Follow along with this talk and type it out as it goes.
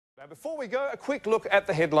Now, before we go, a quick look at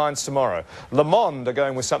the headlines tomorrow. Le Monde are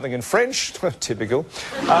going with something in French, typical.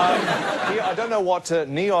 Here, I don't know what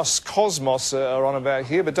Neos Cosmos are on about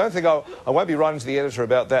here, but don't think I won't be writing to the editor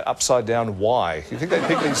about that upside-down Y. You think they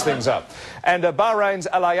pick these things up? And Bahrain's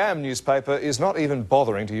Al Ayam newspaper is not even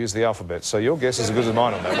bothering to use the alphabet, so your guess is as good as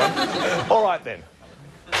mine on that one. All right, then.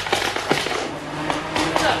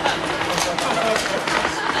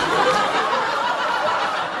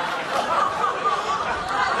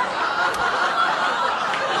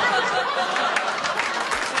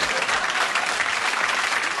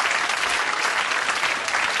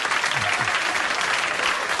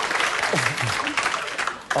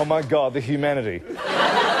 Oh, my God, the humanity.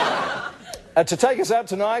 To take us out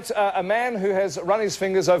tonight, a man who has run his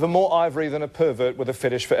fingers over more ivory than a pervert with a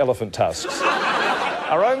fetish for elephant tusks.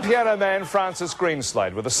 Our own piano man, Francis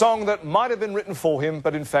Greenslade, with a song that might have been written for him,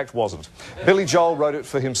 but in fact wasn't. Billy Joel wrote it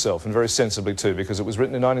for himself, and very sensibly too, because it was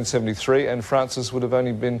written in 1973, and Francis would have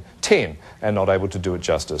only been 10 and not able to do it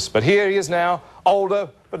justice. But here he is now, older,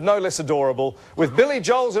 but no less adorable, with Billy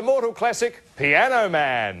Joel's immortal classic, Piano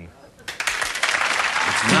Man.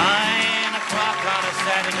 It's 9 o'clock on a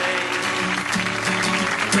Saturday.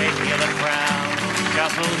 The regular crowd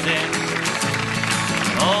shuffles in.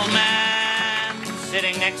 An old man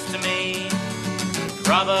sitting next to me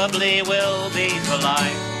probably will be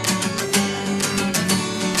polite.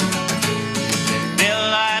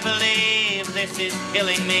 Bill, I believe this is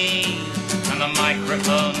killing me, and the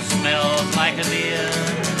microphone smells like a beer.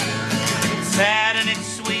 It's sad and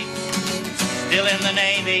it's sweet, still in the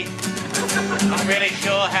Navy. Not really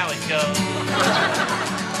sure how it goes.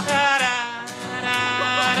 Da da da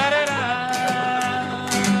da da da.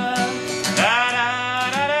 Da da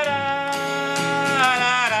da da da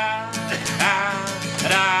da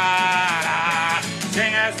da.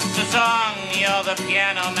 Sing us a song, you're the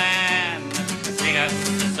piano man. Sing us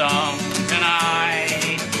a song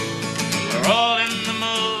tonight. We're all in the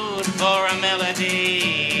mood for a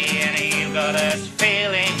melody, and you got us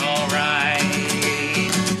feeling alright.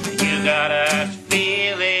 Got us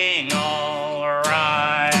feeling all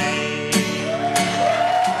right.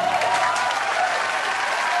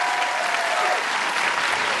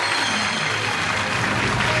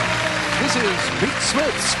 This is Pete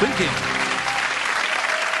Smith speaking.